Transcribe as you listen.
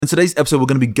In today's episode, we're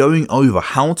going to be going over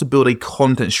how to build a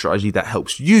content strategy that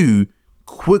helps you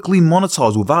quickly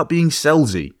monetize without being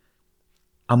salesy.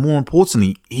 And more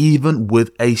importantly, even with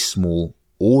a small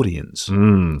audience.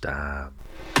 Damn.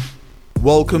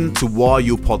 Welcome to Why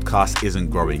Your Podcast Isn't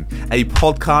Growing, a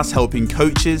podcast helping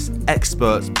coaches,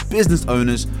 experts, business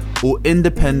owners, or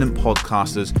independent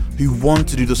podcasters who want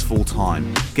to do this full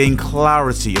time, gain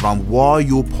clarity around why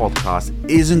your podcast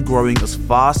isn't growing as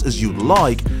fast as you'd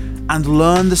like, and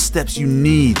learn the steps you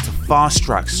need to fast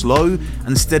track slow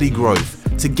and steady growth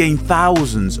to gain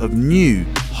thousands of new,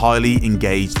 highly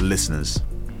engaged listeners.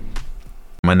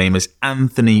 My name is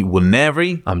Anthony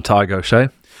Winery. I'm Tygo O'Shea.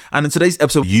 And in today's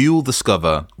episode, you'll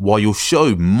discover why your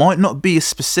show might not be as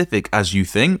specific as you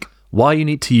think, Why you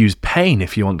need to use pain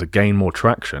if you want to gain more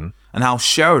traction, and how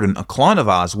Sheridan, a client of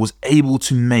ours, was able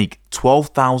to make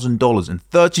 $12,000 in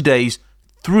 30 days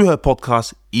through her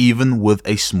podcast, even with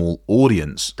a small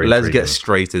audience. Let's get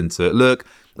straight into it. Look,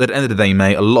 at the end of the day,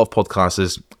 mate, a lot of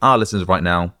podcasters, our listeners right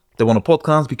now, they want a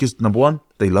podcast because, number one,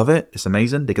 they love it. It's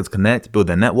amazing. They get to connect, build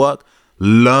their network,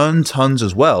 learn tons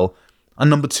as well. And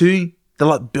number two, they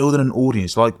like building an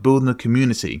audience, like building a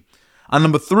community. And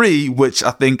number three, which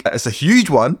I think is a huge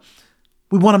one,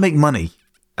 we want to make money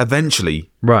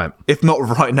eventually. Right. If not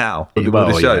right now. With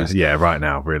the shows. Yeah, right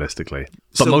now, realistically.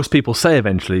 But most people say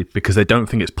eventually because they don't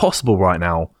think it's possible right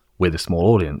now with a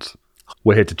small audience.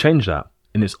 We're here to change that.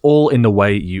 And it's all in the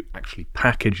way you actually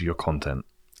package your content.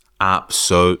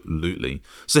 Absolutely.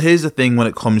 So here's the thing when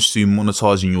it comes to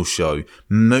monetizing your show.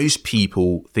 Most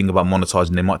people think about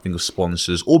monetizing, they might think of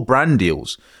sponsors or brand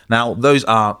deals. Now, those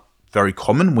are very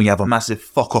common when you have a massive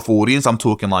fuck off audience. I'm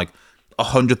talking like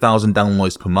 100,000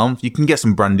 downloads per month. You can get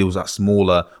some brand deals that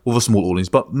smaller with a small audience,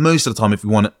 but most of the time, if you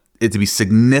want it to be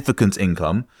significant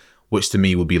income, which to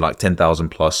me would be like 10,000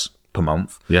 plus per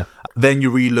month, then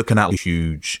you're really looking at a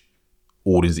huge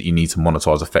audience that you need to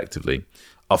monetize effectively.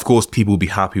 Of course, people will be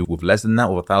happy with less than that,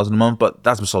 with 1,000 a month, but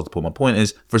that's besides the point. My point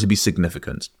is for it to be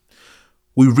significant.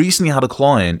 We recently had a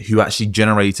client who actually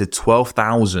generated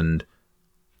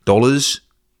 $12,000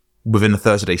 within a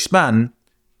 30-day span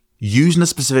using the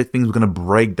specific things we're going to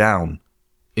break down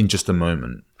in just a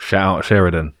moment. Shout out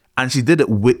Sheridan. And she did it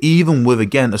even with,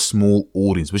 again, a small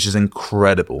audience, which is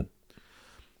incredible.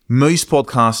 Most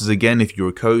podcasters, again, if you're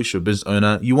a coach or a business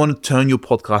owner, you want to turn your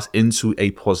podcast into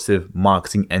a positive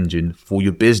marketing engine for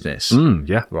your business.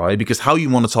 Right? Because how you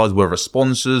monetize, whether it's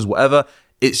sponsors, whatever,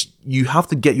 you have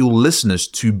to get your listeners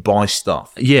to buy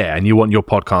stuff. Yeah, and you want your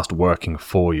podcast working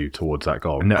for you towards that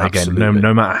goal.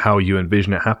 No matter how you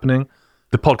envision it happening,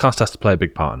 the podcast has to play a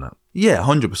big part in that. Yeah,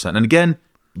 100%. And again,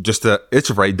 just to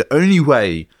iterate, the only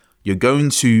way you're going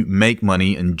to make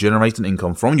money and generate an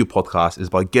income from your podcast is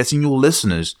by getting your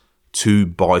listeners to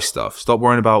buy stuff. Stop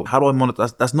worrying about how do I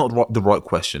monetize. That's not the right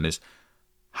question. Is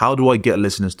how do I get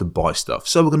listeners to buy stuff?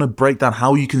 So we're going to break down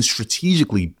how you can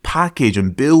strategically package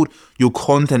and build your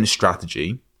content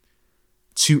strategy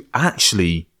to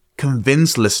actually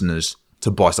convince listeners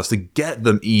to buy stuff, to get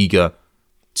them eager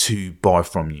to buy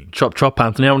from you. Chop,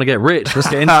 Anthony. I want to get rich. Let's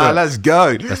get into it. Let's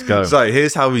go. Let's go. So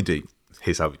here's how we do.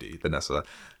 Vanessa.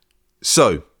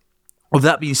 So with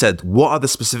that being said, what are the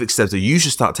specific steps that you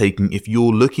should start taking if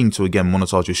you're looking to, again,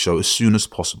 monetize your show as soon as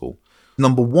possible?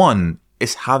 Number one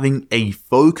is having a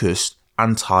focused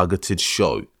and targeted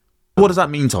show. What does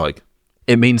that mean, Tyg?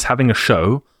 It means having a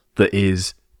show that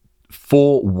is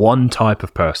for one type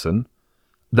of person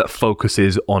that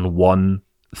focuses on one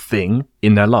thing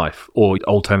in their life, or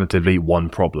alternatively one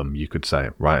problem, you could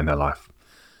say, right, in their life.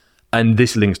 And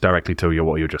this links directly to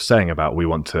what you're just saying about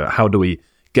how do we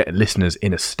get listeners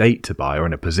in a state to buy or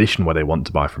in a position where they want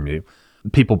to buy from you.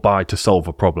 People buy to solve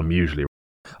a problem usually.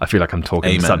 I feel like I'm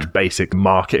talking such basic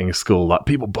marketing school, like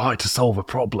people buy to solve a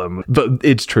problem, but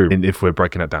it's true if we're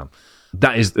breaking it down.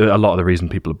 That is a lot of the reason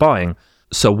people are buying.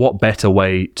 So what better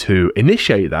way to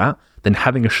initiate that than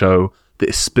having a show that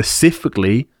is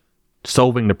specifically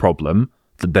solving the problem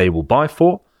that they will buy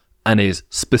for and is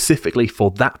specifically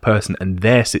for that person and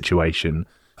their situation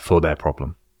for their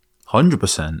problem.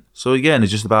 100%. So again,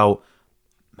 it's just about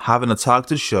having a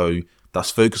targeted show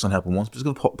that's focused on helping one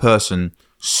specific person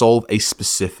solve a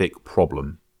specific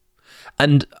problem.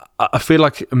 And I feel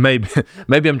like maybe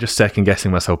I'm just second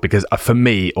guessing myself because for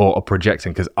me, or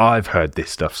projecting, because I've heard this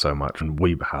stuff so much and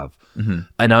we have,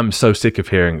 and I'm so sick of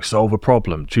hearing solve a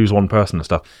problem, choose one person and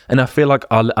stuff. And I feel like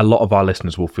a lot of our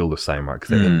listeners will feel the same, right? Because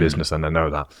they're in business and they know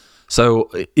that. So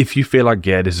if you feel like,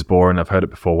 yeah, this is boring, I've heard it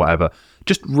before, whatever,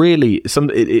 just really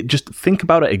just think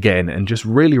about it again and just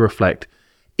really reflect.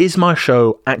 Is my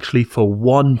show actually for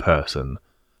one person,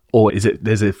 or is it?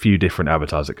 There's a few different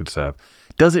avatars it could serve.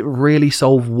 Does it really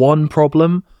solve one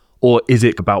problem, Or is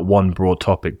it about one broad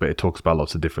topic, but it talks about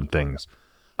lots of different things?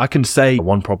 I can say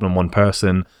one problem, one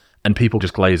person, and people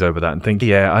just glaze over that and think,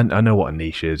 yeah, I know what a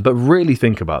niche is. But really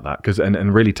think about that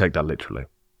and really take that literally.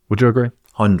 Would you agree?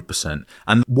 100%.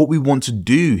 And what we want to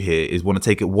do here is want to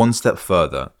take it one step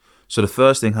further. So the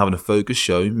first thing, having a focus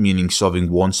show, meaning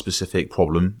solving one specific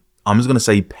problem. I'm just going to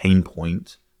say pain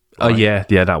point. Oh, yeah,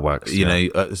 that works.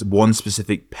 One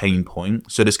specific pain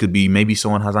point. So this could be maybe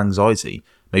someone has anxiety.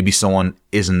 Maybe someone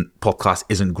podcast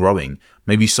isn't growing.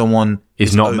 Maybe someone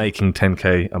is not making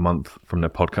 10K a month from their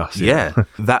podcast. Yeah,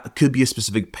 that could be a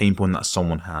specific pain point that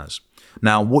someone has.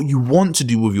 Now, what you want to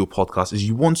do with your podcast is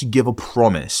you want to give a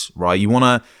promise, right? You want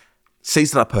to say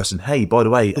to that person, hey, by the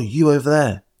way, you over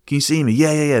there, can you see me?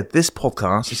 Yeah. This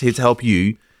podcast is here to help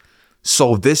you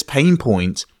solve this pain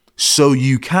point so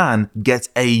you can get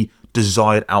a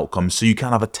desired outcome, so you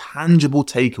can have a tangible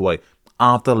takeaway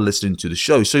after listening to the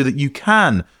show, so that you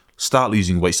can start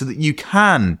losing weight, so that you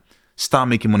can start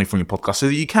making money from your podcast, so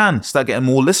that you can start getting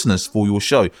more listeners for your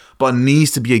show. But it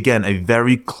needs to be, again, a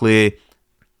very clear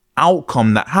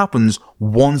outcome that happens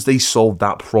once they solve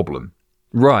that problem.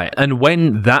 Right. And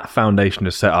when that foundation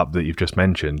is set up that you've just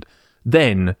mentioned,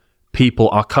 then people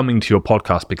are coming to your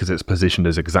podcast because it's positioned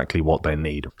as exactly what they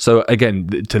need. So again,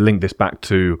 to link this back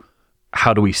to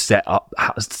how do we set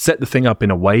the thing up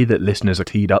in a way that listeners are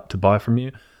teed up to buy from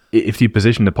you? If you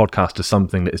position the podcast as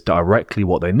something that is directly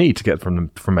what they need to get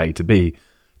from A to B,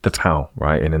 that's how,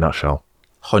 right? In a nutshell.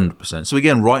 100%. So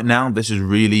again, right now, this is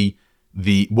really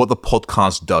what the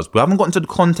podcast does. We haven't gotten to the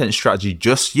content strategy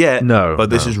just yet. But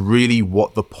this is really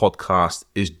what the podcast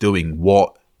is doing.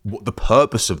 What the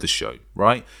purpose of the show,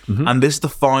 right? Mm-hmm. And this is the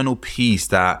final piece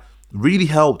that really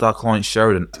helped our client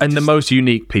Sheridan. And the most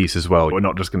unique piece as well. We're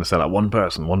not just going to sell out one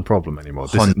person, one problem anymore.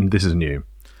 This is new.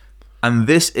 And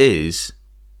this is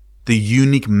the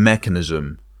unique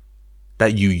mechanism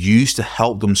that you use to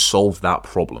help them solve that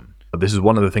problem. This is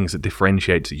one of the things that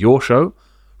differentiates your show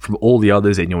from all the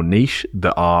others in your niche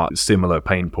that are similar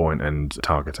pain point and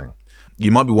targeting. You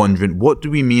might be wondering, what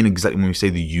do we mean exactly when we say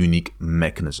the unique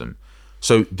mechanism?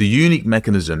 So the unique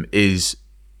mechanism is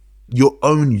your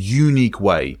own unique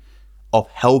way of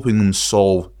helping them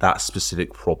solve that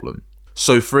specific problem.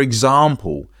 So for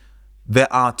example,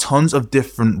 there are tons of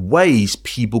different ways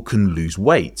people can lose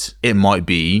weight. It might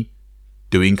be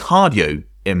doing cardio.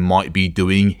 It might be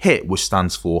doing HIIT, which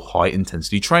stands for high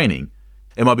intensity training.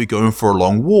 It might be going for a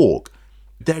long walk.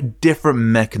 There are different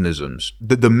mechanisms.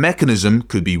 The mechanism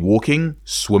could be walking,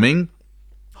 swimming,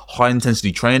 high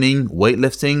intensity training,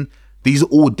 weightlifting. These are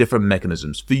all different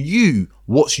mechanisms. For you,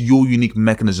 what's your unique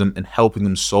mechanism in helping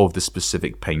them solve this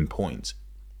specific pain point?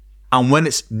 And when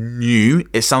it's new,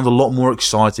 it sounds a lot more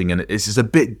exciting and it's a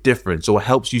bit different, so it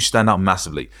helps you stand out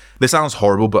massively. This sounds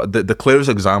horrible, but the clearest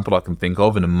example I can think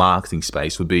of in the marketing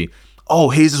space would be,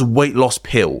 here's this weight loss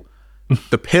pill.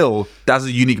 The pill, that's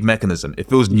a unique mechanism. It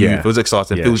feels new, it feels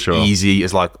exciting, it feels easy,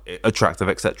 it's like attractive,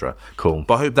 etc. Cool.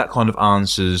 But I hope that kind of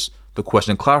answers the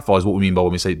question and clarifies what we mean by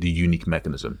when we say the unique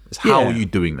mechanism. It's how are you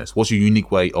doing this? What's your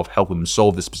unique way of helping them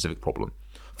solve this specific problem?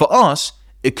 For us,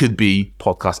 it could be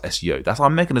podcast SEO. That's our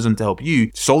mechanism to help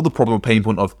you solve the problem or pain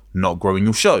point of not growing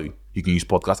your show. You can use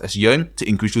podcast SEO to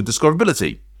increase your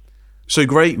discoverability. So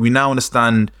great, we now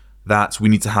understand that we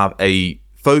need to have a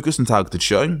focused and targeted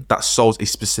show that solves a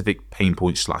specific pain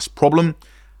point / problem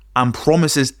and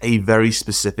promises a very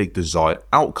specific desired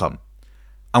outcome.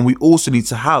 And we also need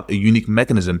to have a unique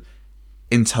mechanism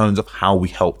in terms of how we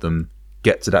help them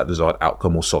get to that desired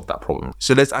outcome or solve that problem.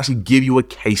 So let's actually give you a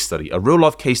case study, a real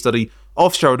life case study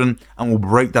of Sheridan, and we'll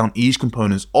break down each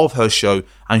components of her show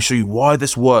and show you why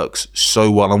this works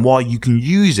so well and why you can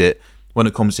use it when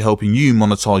it comes to helping you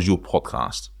monetize your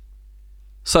podcast.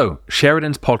 So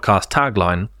Sheridan's podcast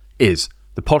tagline is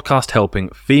the podcast helping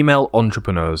female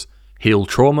entrepreneurs heal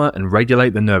trauma and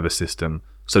regulate the nervous system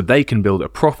so they can build a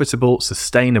profitable,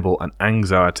 sustainable, and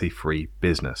anxiety-free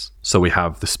business. So we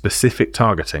have the specific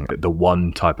targeting, the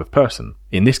one type of person.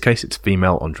 In this case, it's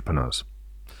female entrepreneurs.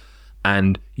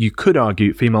 And you could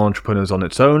argue female entrepreneurs on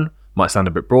its own might sound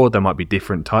a bit broad. There might be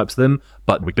different types of them,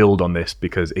 but we build on this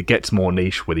because it gets more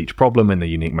niche with each problem and the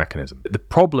unique mechanism. The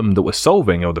problem that we're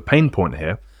solving, or the pain point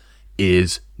here,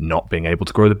 is not being able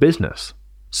to grow the business.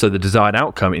 So the desired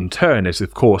outcome in turn is,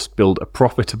 of course, build a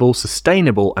profitable,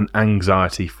 sustainable, and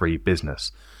anxiety-free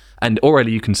business. And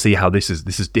already you can see how this is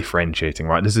differentiating,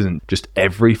 right? This isn't just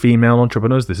every female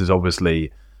entrepreneurs. This is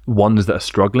obviously ones that are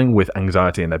struggling with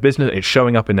anxiety in their business. It's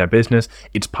showing up in their business.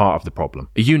 It's part of the problem.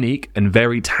 A unique and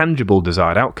very tangible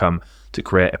desired outcome to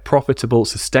create a profitable,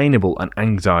 sustainable, and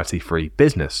anxiety-free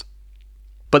business.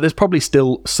 But there's probably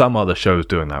still some other shows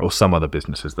doing that, or some other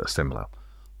businesses that are similar.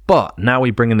 But now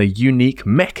we bring in the unique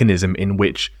mechanism in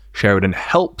which Sheridan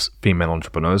helps female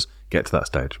entrepreneurs get to that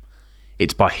stage.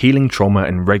 It's by healing trauma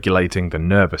and regulating the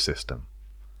nervous system.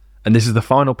 And this is the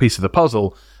final piece of the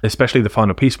puzzle, especially the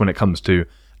final piece when it comes to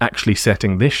actually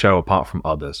setting this show apart from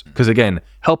others. Because again,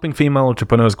 helping female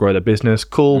entrepreneurs grow their business,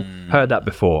 cool, heard that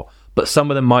before. But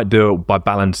some of them might do it by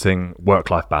balancing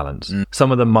work-life balance.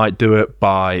 Some of them might do it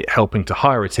by helping to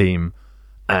hire a team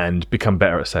and become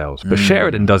better at sales. But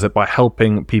Sheridan does it by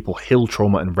helping people heal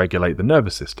trauma and regulate the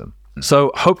nervous system.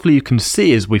 So hopefully you can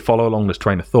see, as we follow along this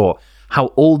train of thought, how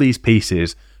all these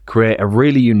pieces create a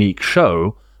really unique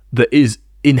show that is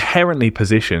inherently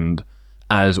positioned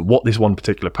as what this one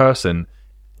particular person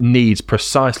needs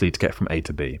precisely to get from A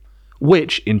to B,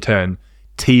 which in turn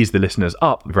tees the listeners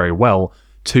up very well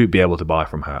to be able to buy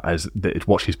from her, as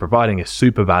what she's providing is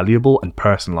super valuable and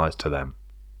personalized to them.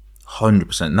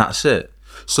 100%, that's it.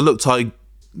 So look, Ty,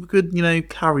 we could,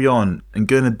 carry on and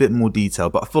go in a bit more detail,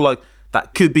 but I feel like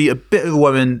that could be a bit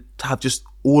overwhelming to have just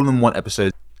all in one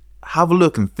episode. Have a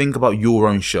look and think about your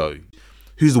own show.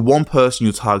 Who's the one person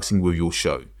you're targeting with your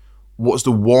show? What's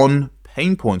the one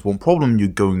pain point, one problem you're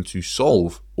going to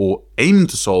solve or aiming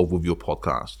to solve with your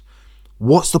podcast?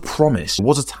 What's the promise?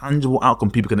 What's a tangible outcome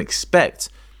people can expect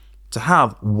to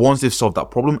have once they've solved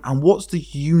that problem? And what's the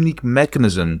unique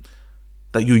mechanism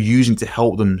that you're using to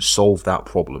help them solve that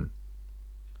problem?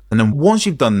 And then once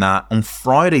you've done that, on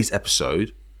Friday's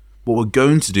episode, what we're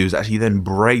going to do is actually then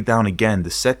break down again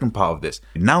the second part of this.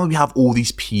 Now that we have all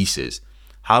these pieces,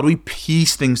 how do we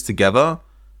piece things together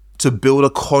to build a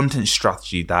content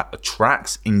strategy that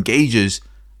attracts, engages,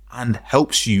 and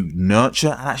helps you nurture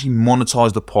and actually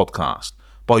monetize the podcast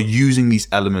by using these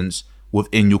elements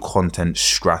within your content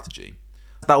strategy?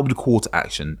 That will be the call to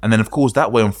action. And then, of course,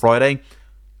 that way on Friday,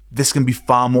 this can be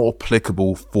far more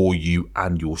applicable for you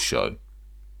and your show.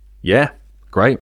 Yeah, great.